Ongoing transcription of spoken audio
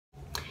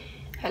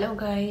Hello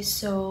guys!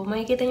 So,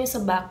 makikita nyo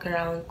sa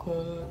background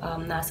kung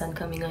nasan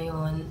kami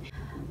ngayon.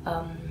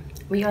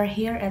 We are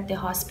here at the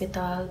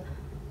hospital,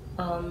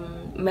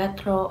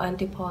 Metro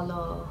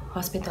Antipolo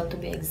Hospital to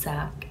be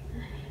exact.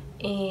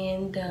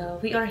 And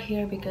we are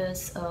here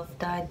because of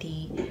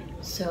Daddy.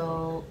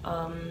 So,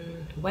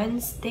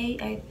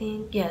 Wednesday, I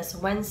think. Yes,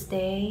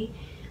 Wednesday.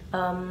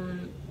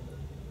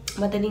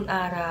 Madaling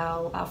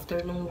araw,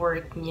 after nung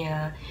work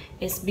niya,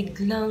 is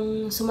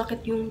biglang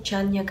sumakit yung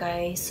tiyan niya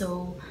guys.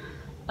 So,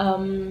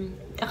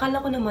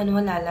 akala ko naman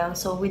wala lang.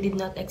 So, we did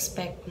not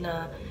expect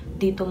na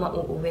dito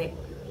mauuwi.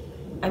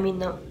 I mean,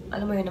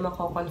 alam mo yun, na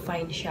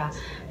mako-confine siya.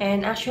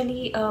 And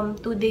actually, 2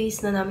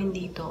 days na namin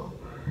dito.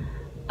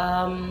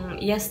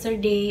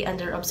 Yesterday,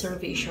 under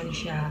observation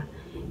siya.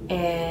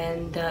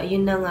 And,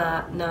 yun na nga,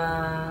 na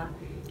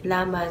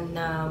laman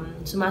na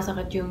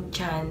sumasakit yung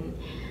tiyan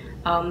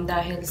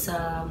dahil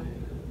sa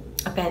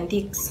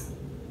appendix.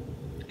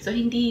 So,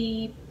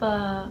 hindi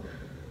pa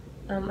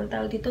ang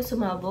tawag dito,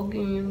 sumabog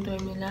yung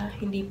term nila.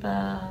 Hindi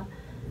pa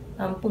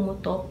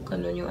pumutok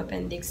ganun yung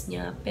appendix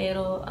niya.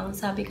 Pero ang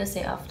sabi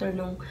kasi after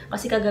nung,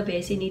 kasi kagabi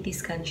CT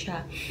scan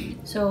siya.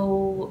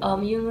 So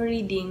yung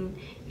reading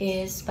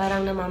is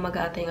parang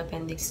namamaga ata yung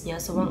appendix niya.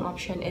 So ang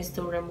option is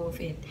to remove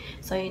it.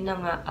 So yun na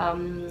nga,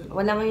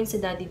 wala ngayon si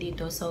Daddy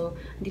dito. So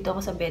dito ako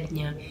sa bed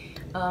niya.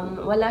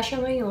 Wala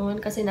siya ngayon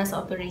kasi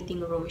nasa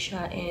operating room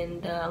siya,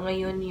 and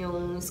ngayon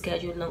yung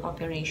schedule ng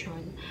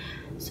operation.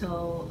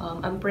 So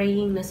I'm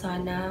praying na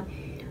sana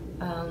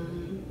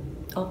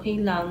okay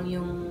lang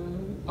yung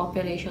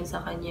operation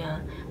sa kanya.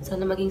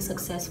 Sana maging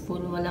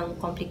successful, walang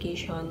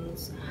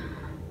complications,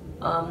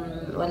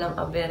 walang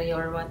aberya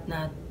or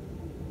whatnot.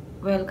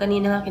 Well,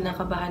 kanina nga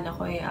kinakabahan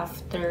ako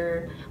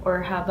after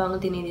or habang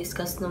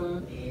dinidiscuss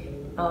ng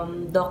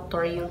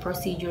doctor yung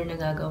procedure na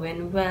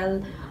gagawin.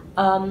 Well,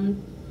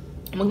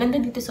 maganda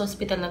dito sa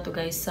hospital na to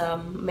guys, sa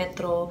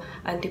Metro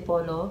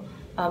Antipolo,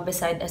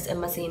 beside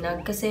SM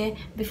Masinag. Kasi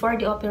before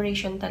the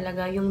operation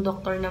talaga, yung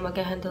doctor na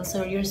mag-handle,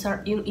 so yung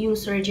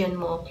surgeon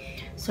mo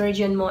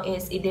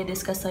is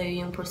i-discuss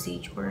sa'yo yung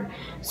procedure.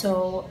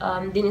 So,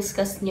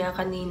 diniscuss niya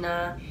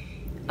kanina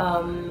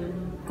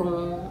kung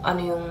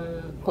ano yung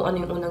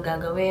unang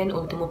gagawin,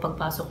 ultimo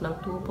pagpasok ng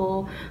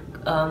tubo,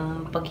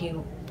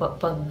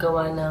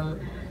 paggawa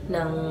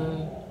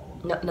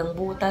ng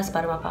butas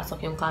para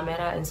mapasok yung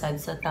camera inside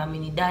sa tummy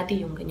ni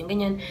Daddy, yung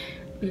ganyan-ganyan.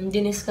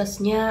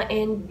 Diniscuss niya,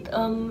 and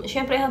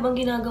syempre habang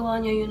ginagawa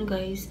niya yun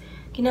guys,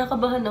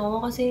 kinakabahan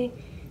ako kasi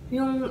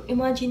yung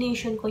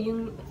imagination ko,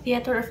 yung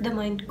theater of the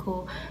mind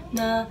ko,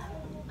 na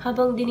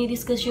habang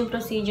dinidiscuss yung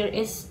procedure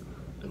is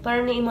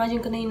parang na-imagine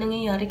ko na yung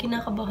nangyayari,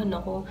 kinakabahan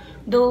ako.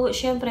 Though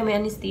syempre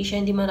may anesthesia,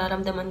 hindi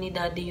mararamdaman ni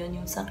Daddy yun,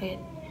 yung sakit.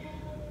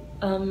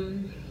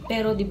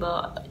 Pero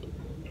diba,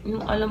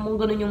 yung alam mo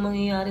ganun yung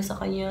mangyayari sa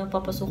kanya,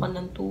 papasukan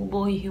ng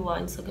tubo,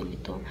 hihiwain sa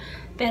ganito.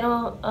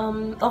 Pero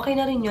okay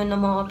na rin yun na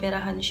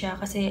maoperahan siya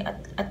kasi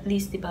at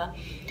least diba,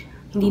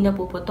 hindi na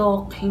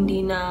puputok,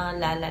 hindi na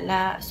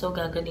lalala, so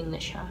gagaling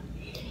na siya.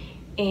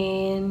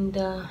 And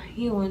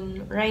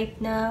yun, right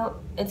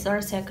now it's our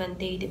second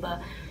day,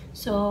 diba?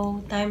 So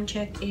time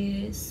check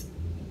is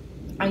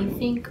I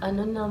think,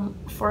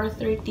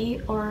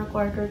 4:30 or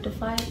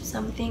 4:45,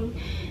 something,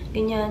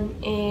 ganyan.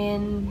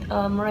 And,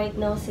 right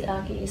now, si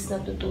Aki is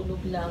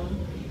natutulog lang.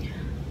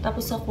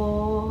 Tapos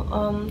ako,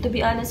 to be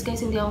honest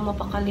guys, hindi ako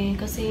mapakali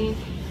kasi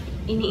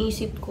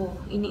iniisip ko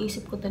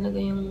talaga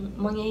yung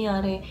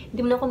mangyayari. Hindi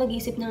man ako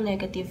nag-iisip ng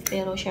negative,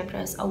 pero syempre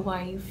as a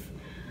wife,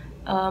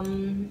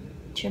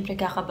 syempre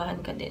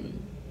kakabahan ka din.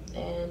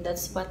 And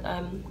that's what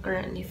I'm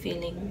currently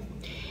feeling.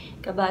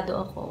 Kabado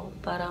ako,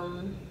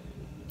 parang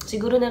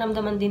siguro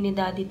naramdaman din ni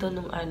Daddy to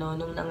nung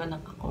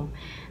nanganak ako.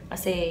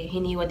 Kasi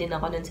hiniwa din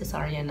ako nung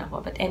cesarean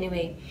ako. But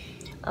anyway,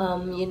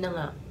 yun na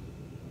nga.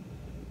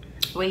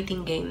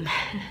 Waiting game.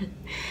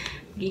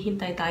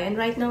 Gihintay tayo. And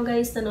right now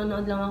guys,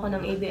 nanonood lang ako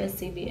ng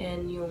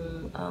ABS-CBN,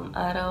 yung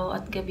araw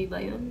at gabi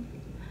ba yun?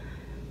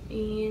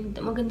 And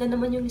maganda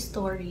naman yung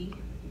story.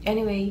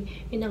 Anyway,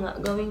 yun na nga.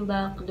 Going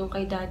back doon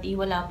kay Daddy,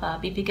 wala pa.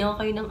 Bibigyan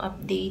ko kayo ng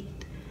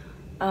update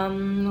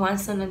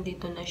once na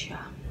nandito na siya.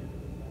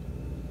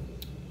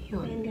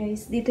 Ayan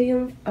guys, dito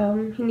yung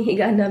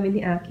hinihigaan namin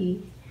ni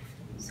Aki.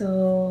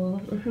 So,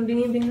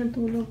 himbing-himbing ng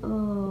tulog.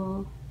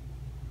 Oh.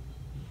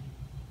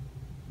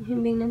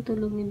 Himbing ng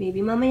tulog ni baby.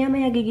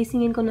 Mamaya-maya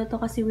gigisingin ko na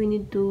to kasi we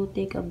need to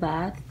take a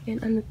bath.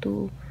 And ano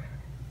to?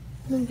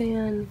 Ano ba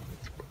yan?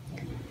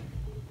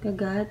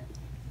 Kagat.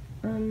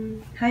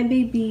 Hi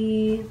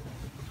baby.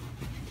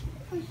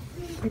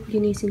 At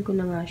ginising ko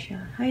na nga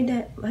siya. Hi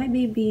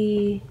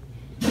baby.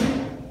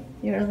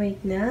 You're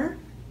awake na?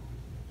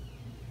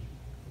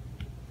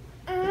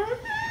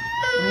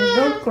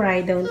 Don't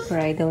cry, don't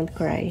cry, don't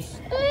cry.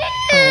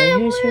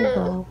 Here's your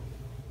ball.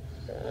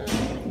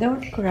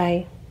 Don't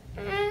cry.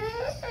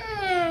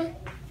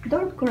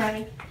 Don't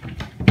cry.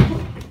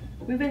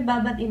 We will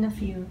babad in a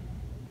few.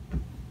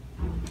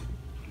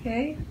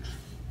 Okay?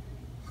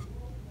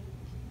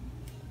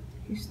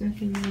 Use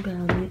natin yung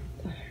gamit.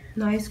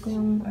 Nice ko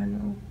yung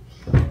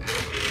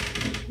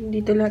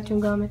Dito lahat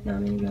yung gamit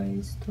namin,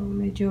 guys. So,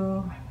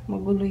 medyo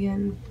magulo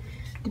yan.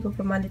 Di ba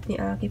pamalit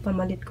ni Aki,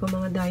 pamalit ko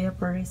mga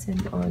diapers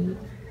and all.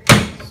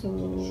 So,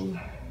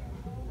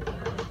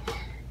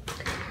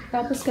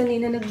 tapos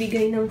kanina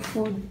nagbigay ng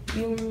food.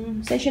 Yung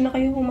session na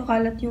kayo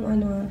kumakalat yung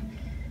ano.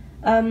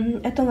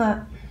 Eto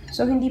nga.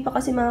 So, hindi pa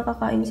kasi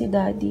makakakain si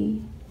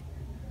Daddy.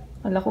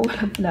 Kala ko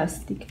walang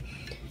plastic.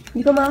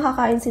 Hindi pa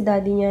makakakain si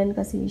Daddy niyan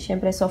kasi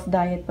syempre soft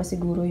diet pa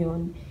siguro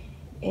yon.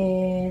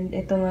 And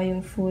ito nga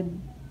yung food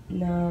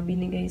na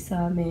binigay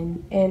sa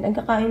amin. And ang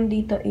kakain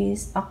dito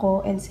is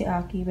ako and si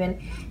Aki. Well,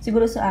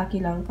 siguro sa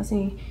Aki lang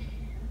kasi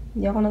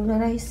hindi ako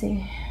nagra-rice eh.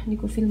 Hindi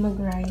ko feel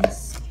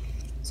mag-rice.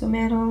 So,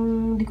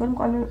 merong, hindi ko alam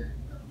kung ano,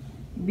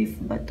 beef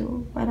ba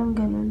to? Parang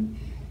ganun.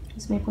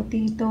 Tapos may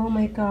potato,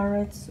 may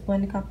carrots,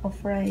 1 cup of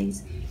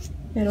rice.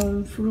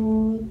 Merong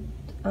fruit,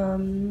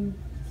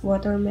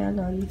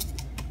 watermelon,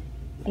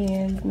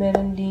 and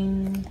meron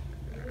din,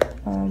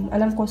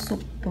 alam ko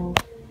soup to.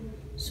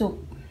 Soup.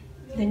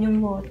 Then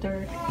yung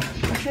water.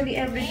 Actually,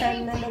 every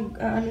time na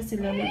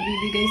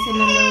nagbibigay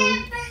sila ng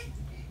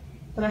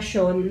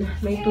rasyon,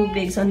 may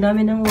tubig. So, ang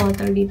dami ng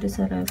water dito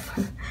sa ref.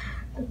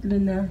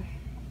 Tatlo na.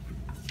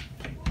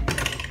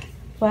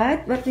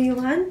 What? What do you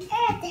want?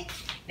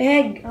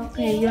 Egg.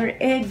 Okay, your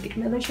egg.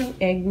 Meron siyang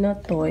egg na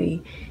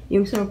toy.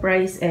 Yung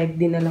surprise egg,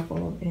 dinala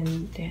ko.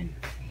 And then,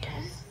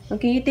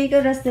 okay, you take a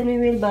rest, then we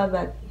will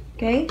babat.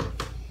 Okay?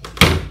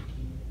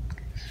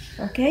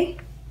 Okay?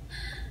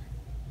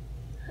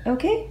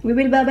 Okay? We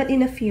will babat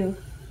in a few.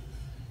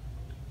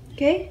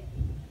 Okay?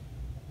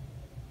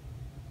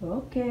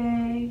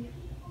 Okay.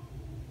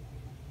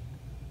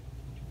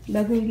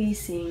 Bagong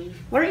gising.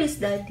 Where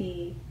is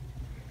Daddy?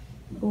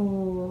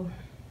 Oh.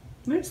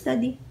 Where's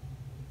Daddy?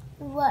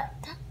 What?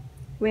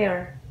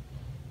 Where?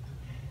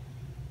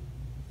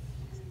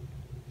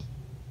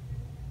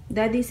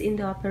 Daddy's in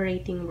the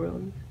operating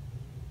room.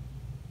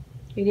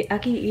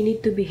 Aki, you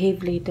need to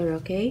behave later,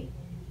 okay?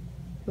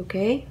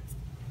 Okay?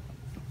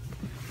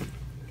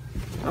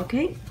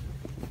 Okay?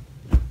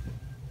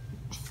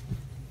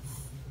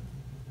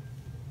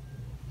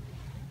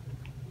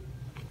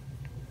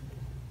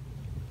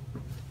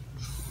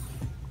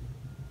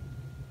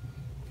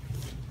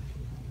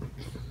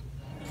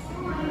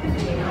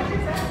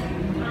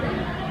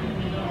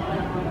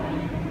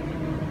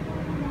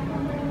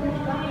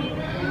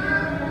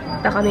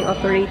 Punta kaming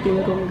operating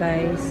room,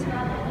 guys.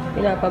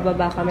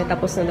 Pinapababa kami,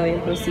 tapos na daw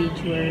yung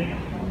procedure.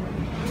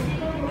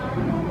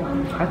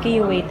 Okay,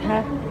 you wait,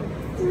 ha?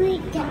 Wait.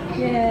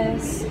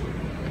 Yes.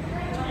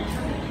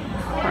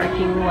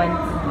 Parking 1.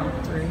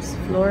 First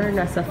floor,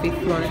 nasa 5th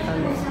floor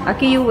kami.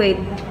 Okay, you wait.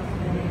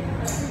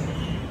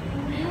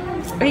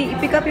 Hey,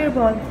 pick up your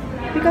ball.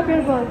 Pick up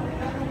your ball.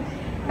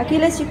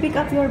 Achilles, you pick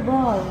up your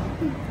ball.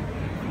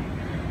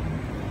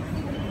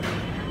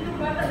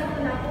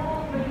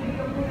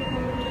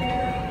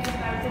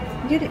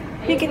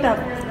 Pick it up.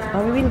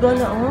 Oh, we will go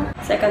na, oh.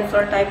 Second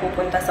floor tayo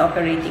pupunta sa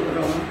operating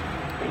room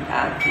with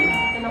Aki.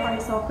 Ito na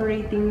kami sa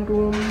operating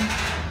room.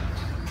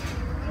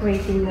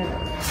 Waiting na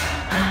lang.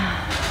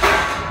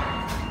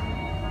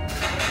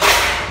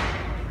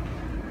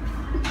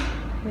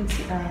 Where's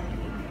si Aki?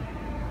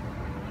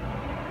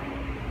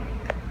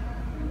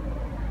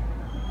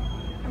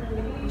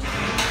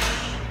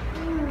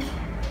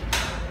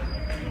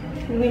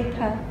 Wait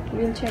ha.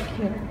 We'll check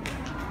here.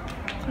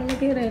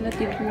 Kalagay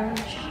relative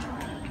lunch.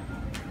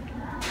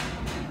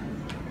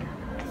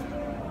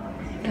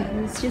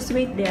 Let's just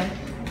wait there.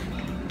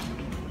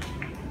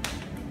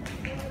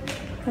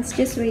 Let's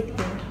just wait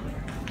here.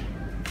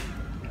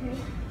 Okay.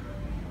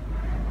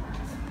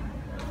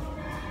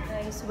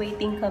 Guys,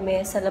 waiting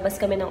kami. Sa labas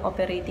kami ng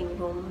operating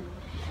room.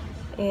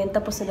 And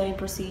tapos na daw yung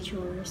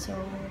procedure. So,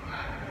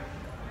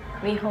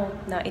 we hope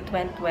na it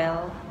went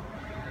well.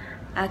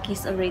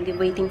 Aki's already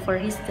waiting for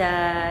his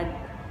dad.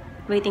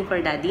 Waiting for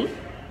Daddy.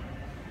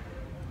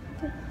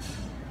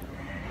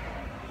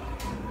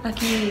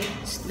 Aki,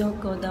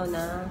 don't go down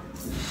na.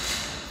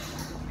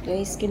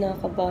 Guys,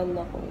 kinakabahan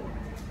ako.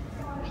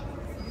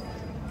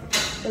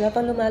 Wala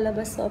pang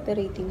lumalabas sa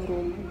operating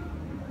room.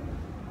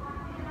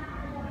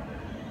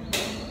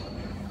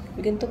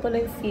 Ganito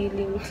pala yung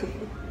feeling.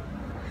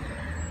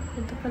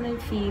 Ganito pala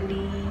yung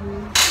feeling.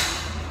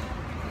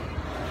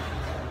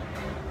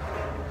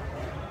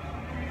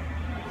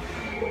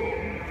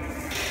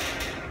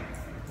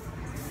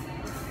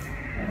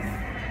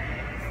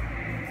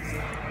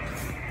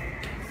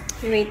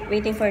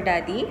 Waiting for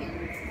Daddy?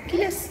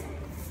 Kilas.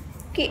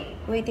 Okay,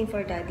 waiting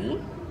for Daddy?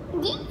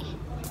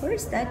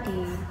 Where's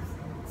Daddy?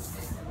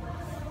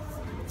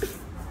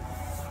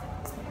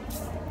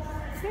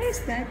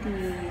 Where's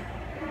Daddy?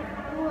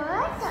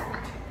 What?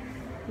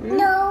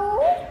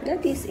 No.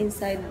 Daddy's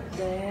inside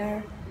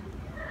there.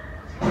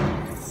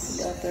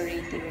 The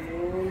operating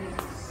room.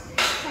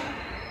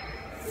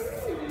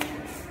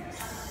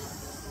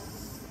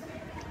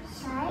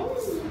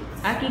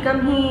 Aki,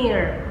 come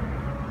here.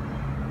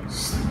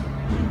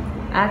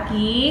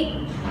 Aki?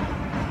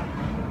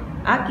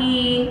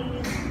 Aki?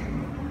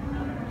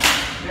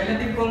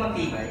 Relative ko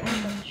matibay.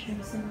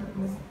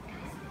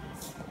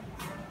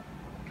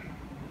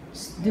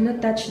 Do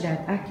not touch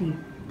that, Aki.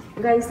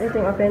 Guys, ito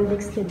yung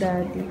appendix ni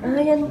Daddy.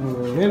 Yan.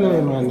 Yan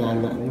yung mga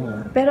nana.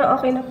 Pero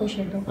okay na po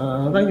siya, Dok.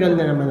 Tanggal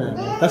na naman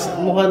natin. Tapos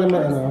mukha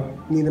naman,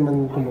 hindi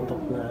naman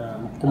kumutok na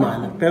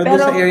kumalat. Pero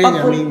doon sa area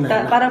niya, may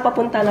nana. Parang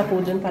papunta na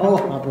po doon.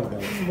 Papunta.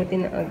 Buti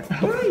na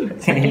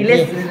sa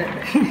kilis.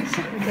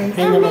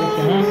 Okay naman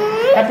ka, ha?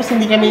 Tapos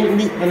hindi kami,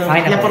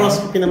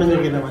 laparoscopy naman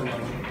yung ginawa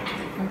namin.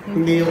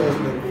 Hindi yung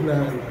open na,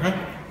 ha?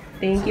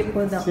 Thank you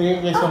po, Doc.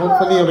 Sige, so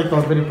hopefully yung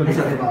recovery po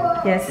sa akin.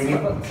 Yes.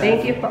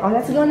 Thank you po.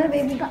 Let's go na,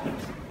 baby.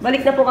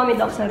 Balik na po kami,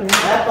 Doc, sa room.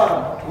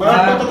 Po.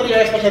 Mga 2 to 3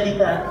 hours pa siya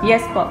dito, ha?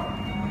 Yes po.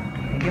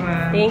 Thank you,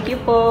 ma'am. Thank you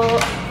po.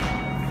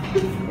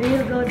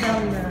 We'll go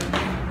down na.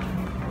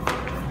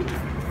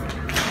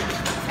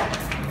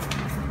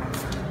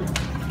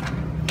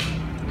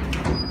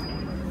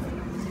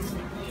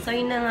 So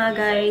yun na nga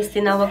guys,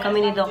 tinawag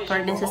kami ni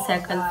Doctor din sa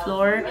 2nd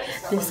floor,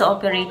 din sa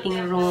operating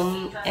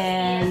room.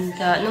 And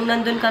nung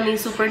nandun kami,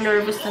 super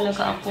nervous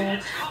talaga ako.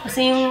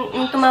 Kasi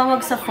yung tumawag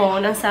sa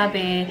phone, ang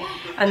sabi,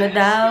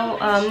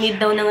 need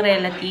daw ng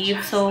relative.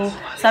 So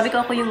sabi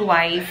ko ako yung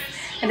wife.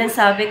 And then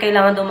sabi,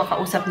 kailangan daw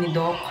makausap ni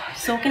Doc.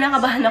 So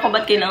kinakabahan ako,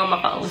 ba't kailangan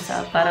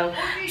makausap? Parang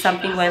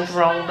something went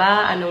wrong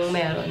ba? Anong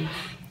meron?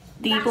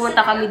 Di pumunta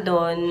kami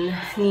doon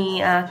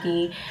ni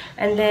Aki.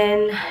 And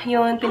then,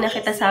 yun,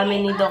 pinakita sa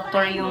amin ni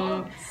Doctor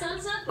yung...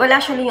 Well,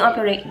 actually,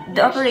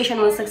 the operation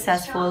was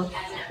successful.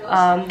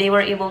 They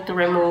were able to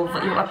remove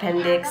yung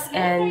appendix.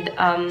 And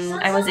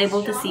I was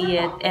able to see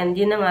it. And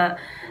yun na nga,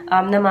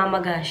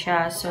 namamaga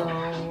siya. So,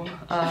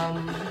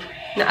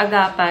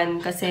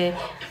 naagapan kasi...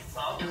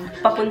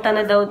 papunta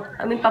na daw,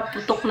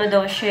 paputok na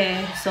daw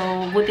siya. So,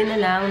 buti na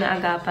lang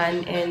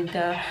naagapan and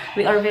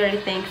we are very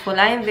thankful.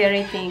 I am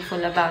very thankful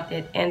about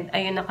it. And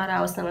ayun,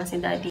 nakaraos na nga si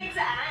Daddy.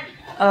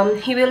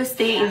 He will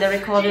stay in the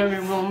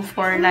recovery room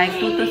for like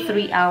 2 to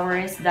 3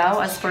 hours daw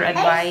as per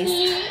advice.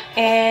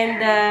 And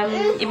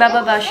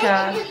ibababa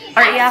siya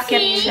or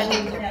iakit siya.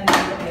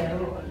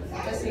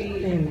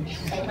 Ayun.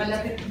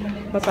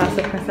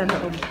 Papasok ka sa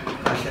loob.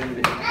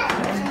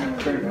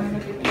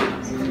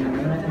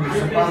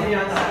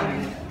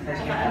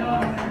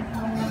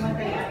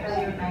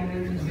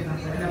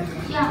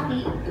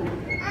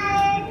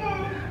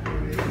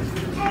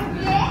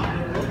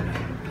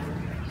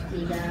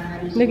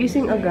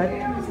 Nagising agad.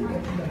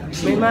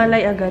 May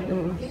malay agad.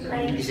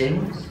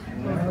 Gising?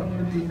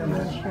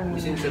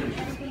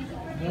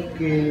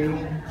 Okay.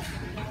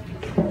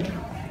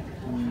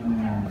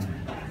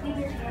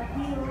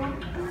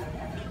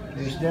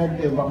 Yes, Dad,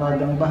 baka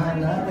lang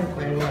bahala.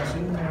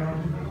 Paiwasin na.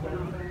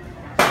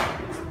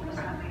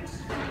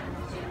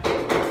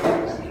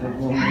 Huwag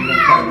mo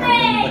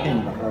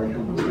magkakalambahin, baka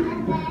doon.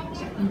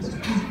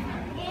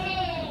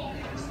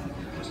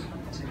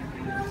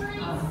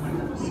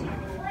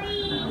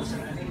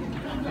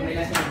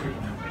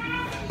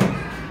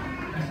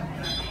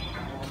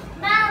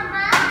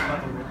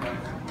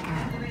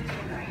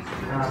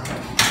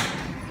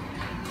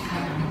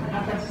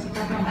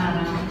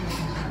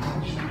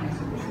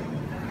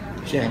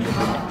 Siya,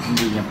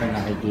 hindi niya pa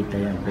nakikita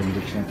yung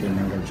appendix na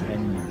tinanggal sa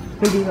kanya.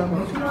 Hindi ba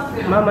po?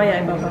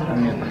 Mamaya iba pa.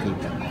 Ano niya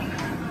pakita?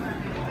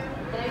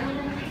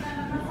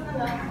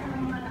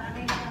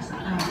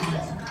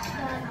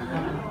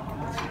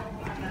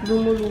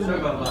 Lumulong.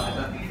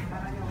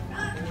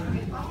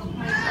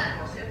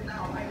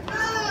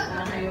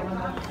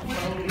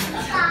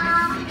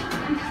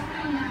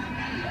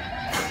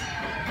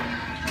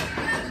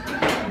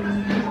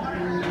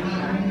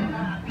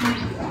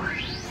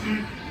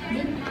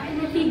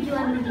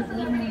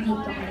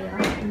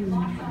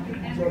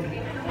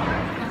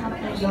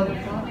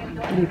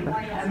 Hindi pa.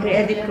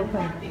 Re-edit ko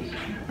pa.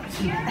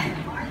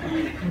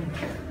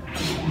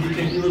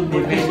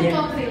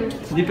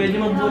 Hindi pwede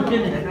mag-vote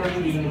yan eh.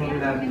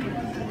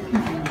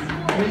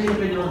 Hindi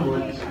pwede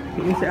mag-vote.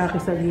 Hindi sa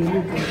akin sa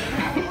gilid.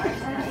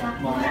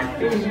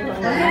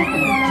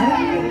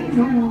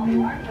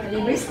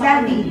 Where's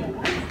Daddy?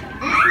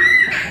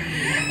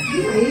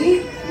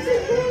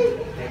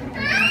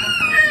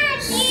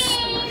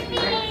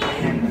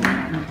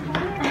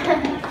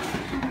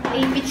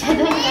 Ipit siya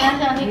doon kaya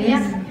sabi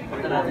niya.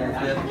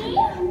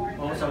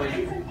 Oo, sa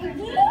way.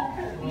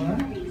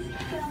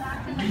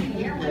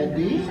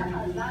 Ready?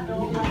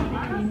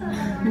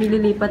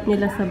 Nililipat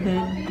nila sa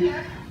bed.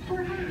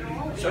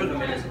 Sure,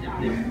 lumila sa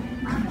dibdib.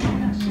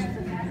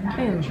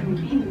 Ayun.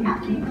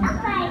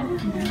 Ay.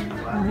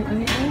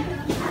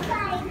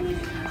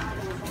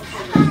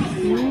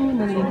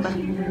 Nalipat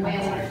nila.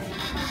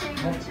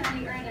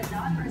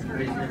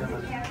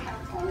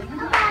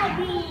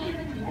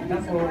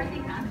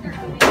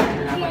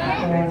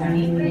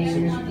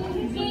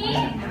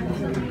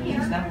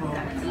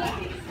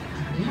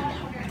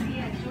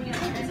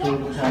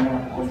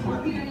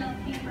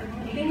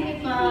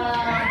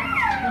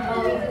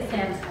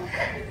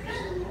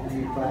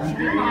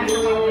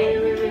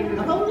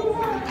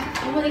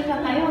 Bumalik pa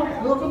kayo.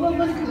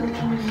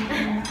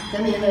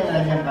 Kanina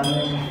lang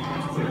kami.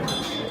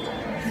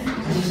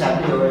 Kasi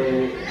sabi ko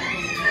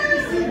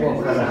huwag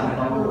ka lang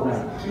pa muna.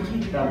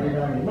 Sabi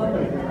namin,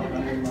 babalik na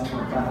kami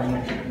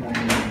mapapahanyag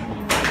namin.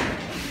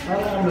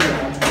 Parang ano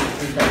lang.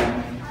 Ito lang.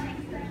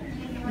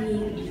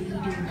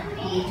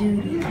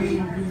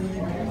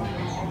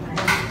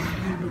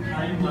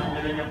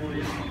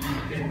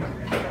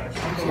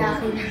 Sa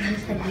akin naman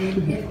sa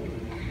gilid.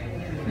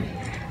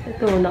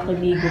 Ito,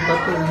 nakibigo pa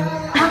to.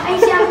 Ay,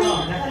 si Aki.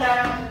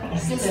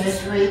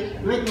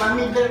 Wait,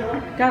 mommy there.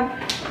 Come.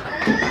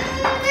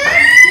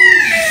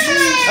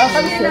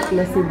 Set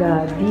na si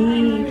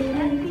Daddy.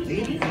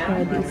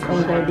 Daddy is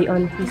already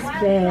on his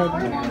bed.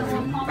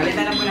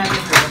 Palitan na po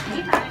natin po.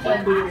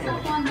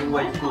 Yung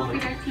white po.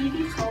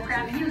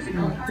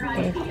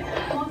 Okay.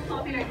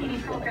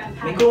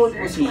 May kuhon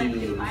po si...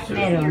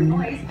 Meron.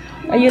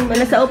 Ayun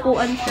pala, sa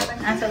upuan siya.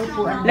 Nasa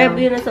upuan Live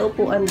daw. yun nasa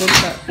upuan doon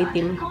sa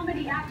itim.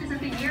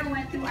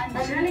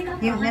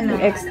 Yung ano.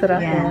 Yung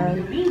extra. Yan. Yan.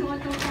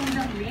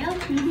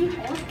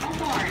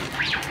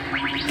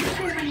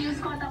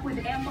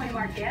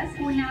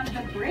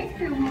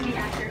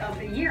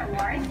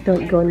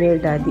 Don't go near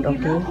Daddy,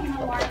 okay?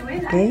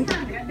 Okay?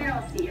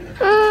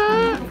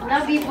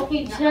 Labi,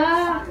 bukid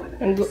siya.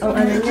 Ang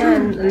ano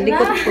niyan, ang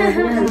likot po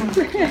niyan.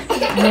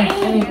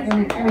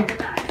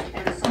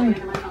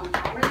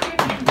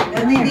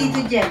 Ano dito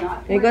dyan?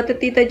 We go to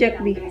Tito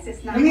Jack B.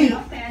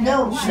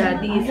 No.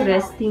 Daddy is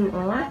resting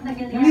on.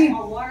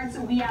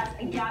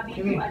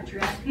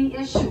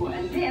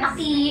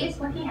 Aki.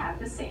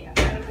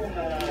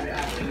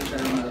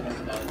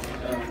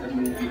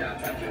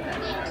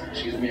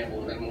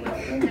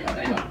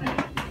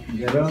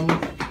 Garang,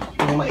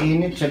 kung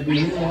mainit,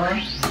 sabihin mo ha.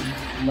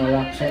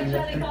 Malak sa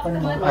electric pa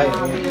naman. Ay,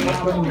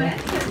 electric mo.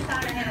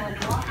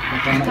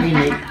 Baka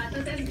mainit.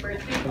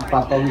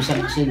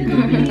 Pagpapawisan kasi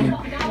likod mo.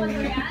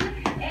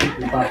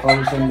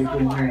 Pagpapawisan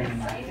likod mo.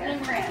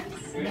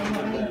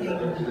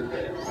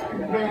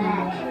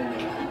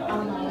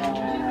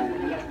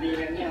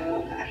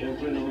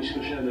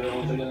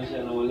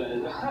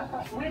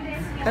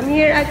 Come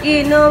here,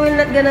 Aki. No, we're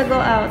not gonna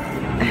go out.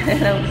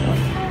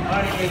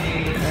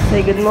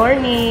 Say good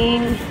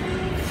morning.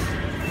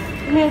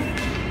 Come here.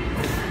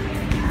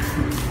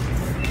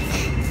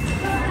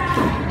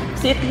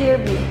 Sit here,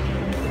 B.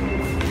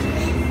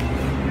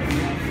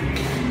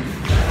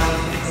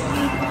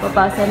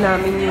 Papasa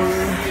namin yung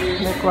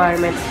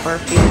requirements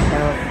for field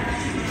health.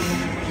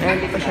 Pero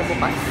hindi pa siya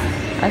bukas.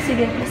 Ah,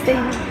 sige. Stay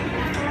here.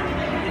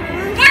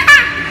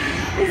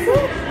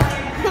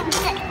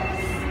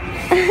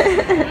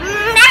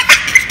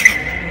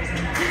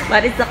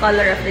 What is the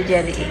color of the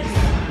jelly egg?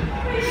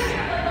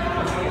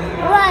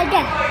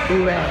 Red.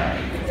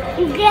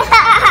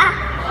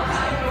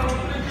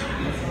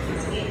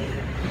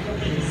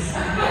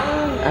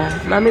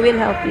 Mommy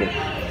will help you.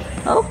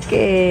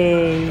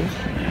 Okay.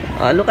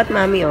 Oh, look at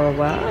Mommy. Oh,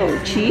 wow.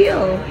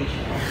 Chill.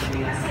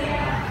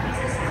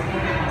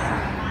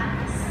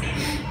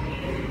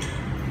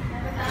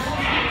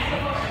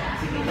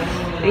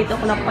 8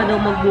 o'clock pa daw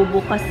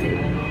magbubukas eh.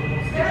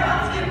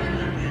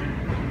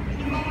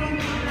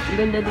 Ang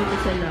ganda dito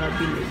sa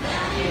lobby nila.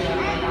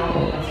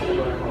 Oh.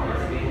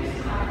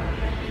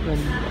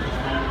 Ganda.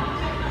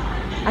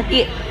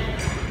 Aki!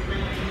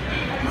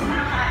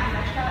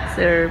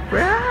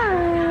 Surprise!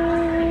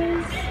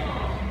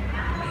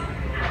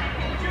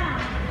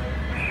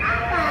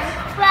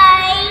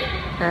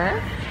 Ha?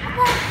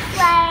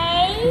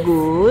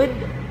 Good.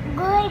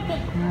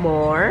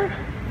 Morning.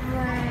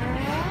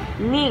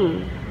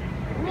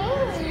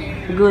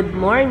 Good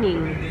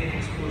morning.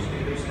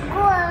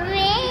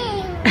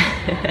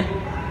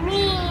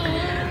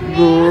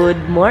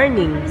 Good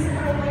morning.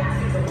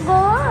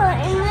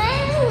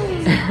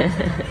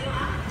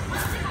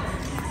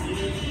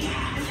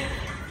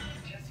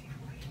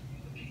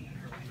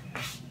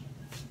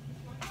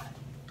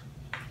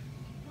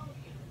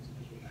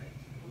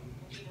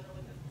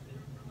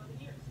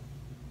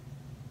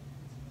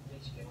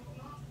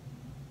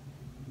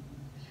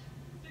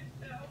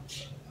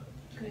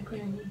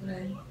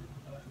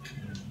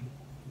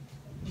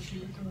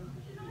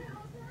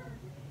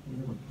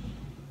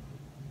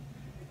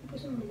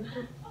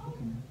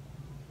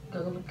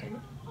 Gagamot ka na?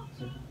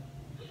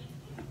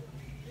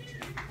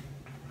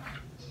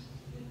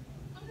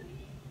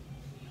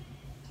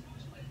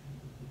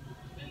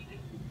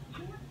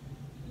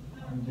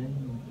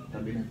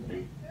 Tabi na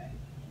tray.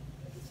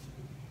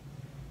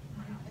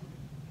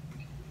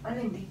 Ano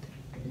yung dito?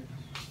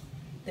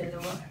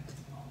 Dalawa.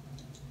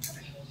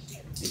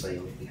 Di ba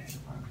yung pizza?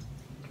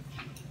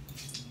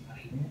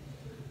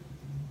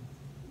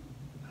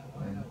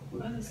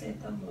 Ano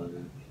seta mo?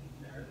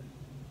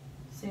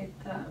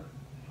 Seta.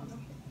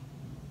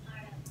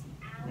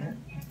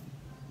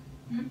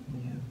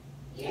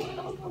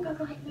 Ako pang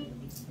gagamot na yun.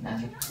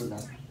 Nakit ko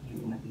lang.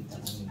 Yung nakita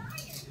namin.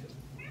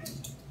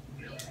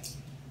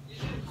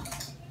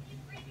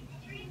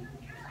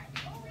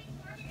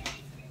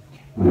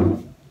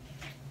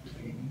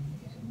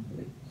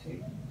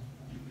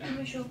 Ano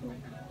siya po?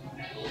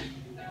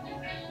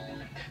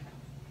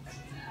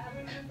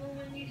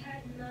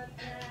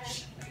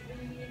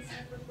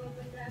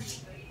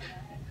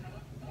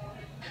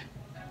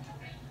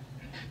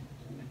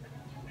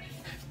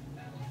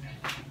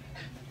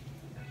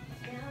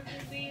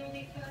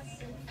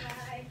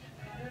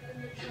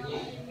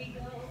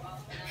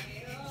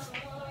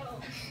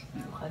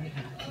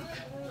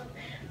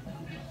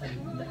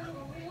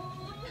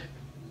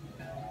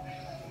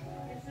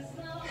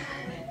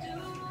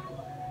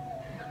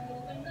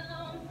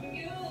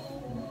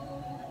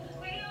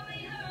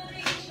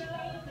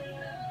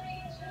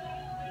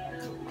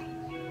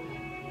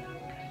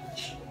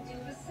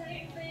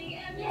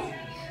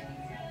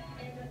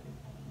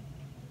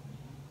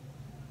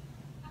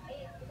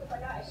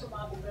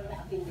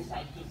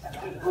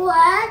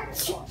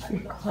 Watch.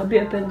 Habi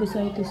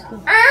appendicitis to.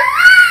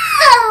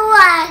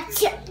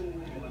 Watch.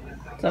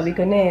 Sabi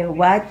ko na eh,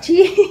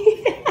 watchy.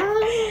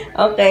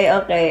 Okay.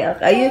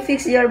 You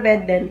fix your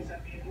bed then.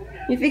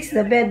 You fix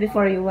the bed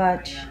before you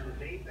watch.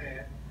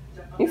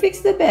 You fix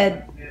the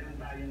bed.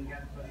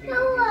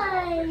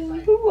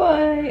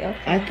 Why?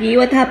 Okay. Aki,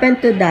 what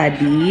happened to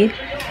Daddy?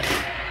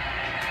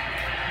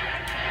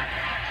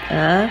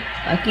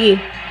 Aki.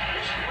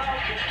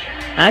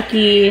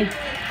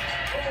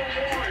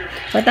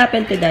 What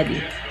happened to Daddy?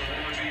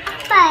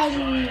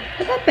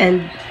 What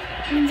happened?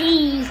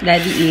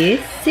 Daddy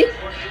is sick?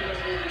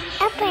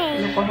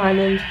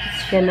 Nakuhanan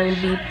siya ng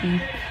BP.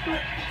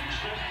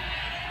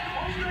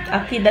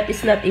 Aki, that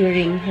is not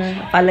earring,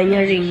 ha? Akala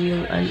niya ring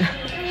yung ano.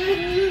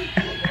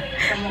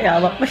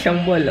 Hawak pa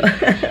siyang bolo.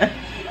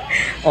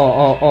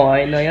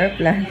 I know your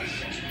plan.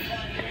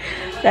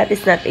 That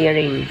is not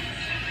earring.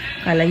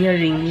 Akala niya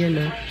ring yun,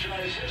 no?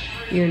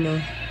 Yun, no?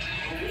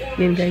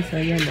 Yun, guys,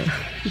 yan, no?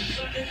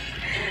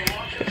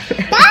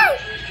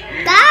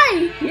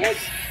 Yes.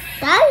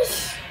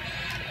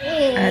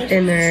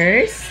 Ate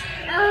nurse.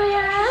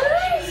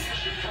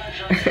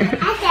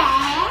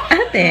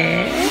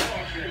 Ate.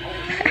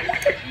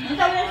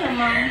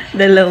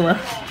 Dalawa.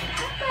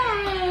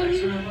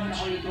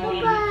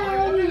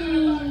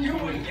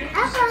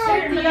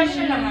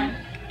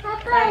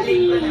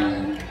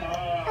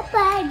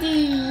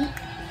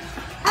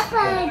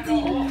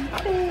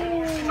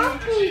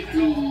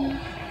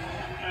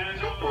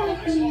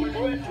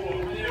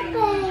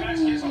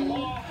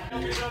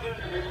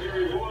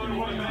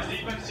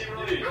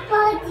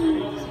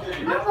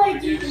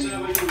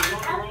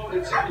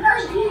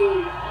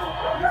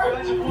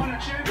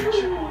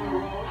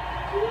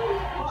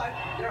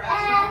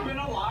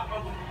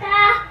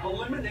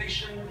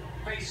 Elimination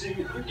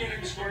facing good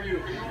games for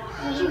you.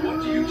 So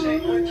what do you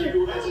take with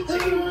you as a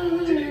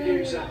team to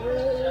Game 7?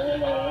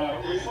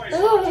 We face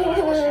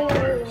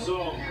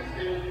so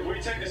we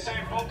take the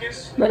same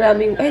focus.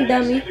 Maraming, ay,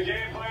 dami. The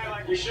game plan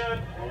like we should.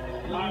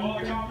 I have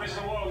all the confidence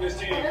in the world in this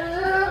team.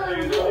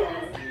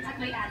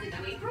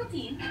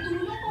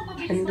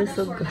 Ang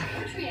lusog ko.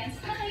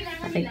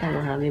 Nakita mo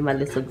ha, may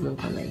malusog ng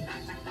kamay.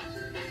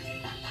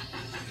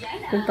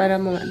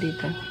 Kumpara mo nga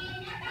dito.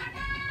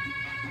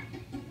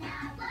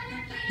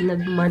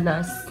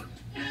 Nagmanas.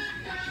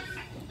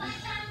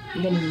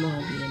 Ganun mo ha,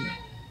 diyan.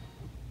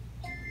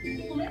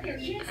 Let your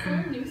kids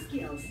learn new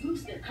skills,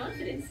 boost their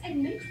confidence,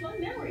 and make fun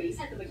memories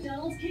at the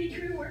McDonald's Kitty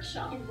Career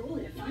Workshop. Enroll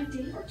in a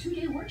 5-day or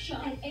 2-day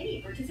workshop at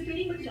any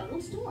participating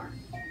McDonald's store.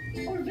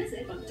 Or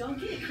visit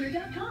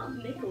McDonald'sKittyCareer.com.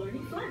 Make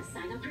learning fun.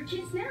 Sign up your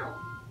kids now.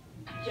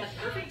 Get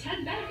perfect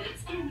 10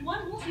 benefits and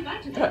 1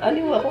 multivitamin.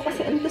 Aliw ako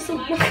kasi ang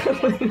lusog na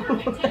kamay mo.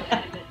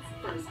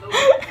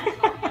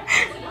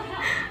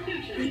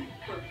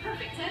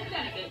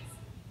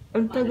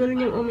 Ang tagal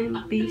niyang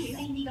umimpis.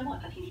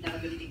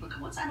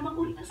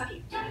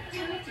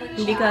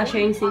 Hindi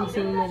kasya yung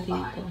sing-sing na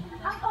dito.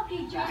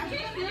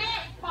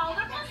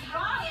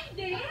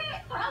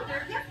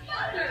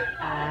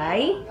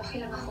 I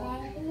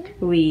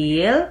will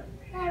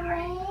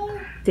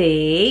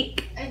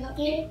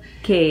take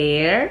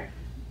care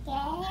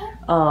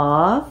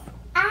of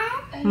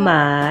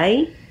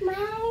my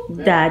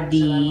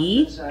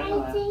daddy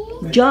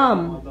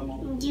jump.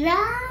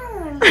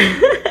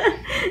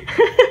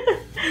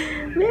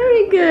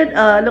 Very good.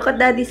 Look at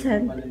daddy's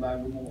hand.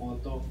 Panibago mong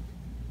auto.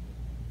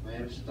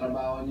 Mayroon sa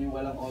trabaho niyo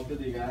walang auto,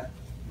 di ka?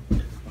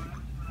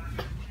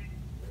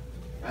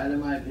 Alam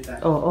mo,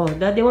 kita.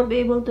 Daddy won't be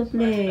able to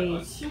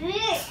play.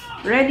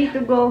 Ready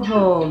to go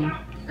home.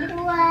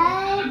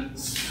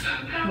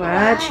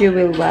 Watch, you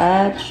will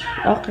watch.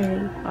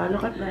 Okay.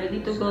 Look at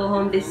ready to go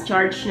home.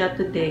 Discharge na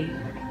today.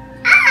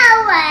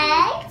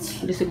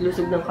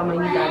 Lusog-lusog ng kamay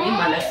ni daddy.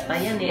 Malas pa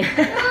yan eh.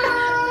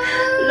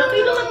 Look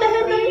at the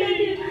hand ng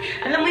daddy.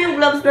 Alam mo yung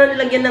gloves na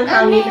nilagyan ng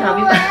hangin,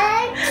 habi ba?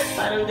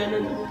 Parang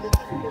ganun.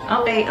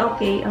 Okay.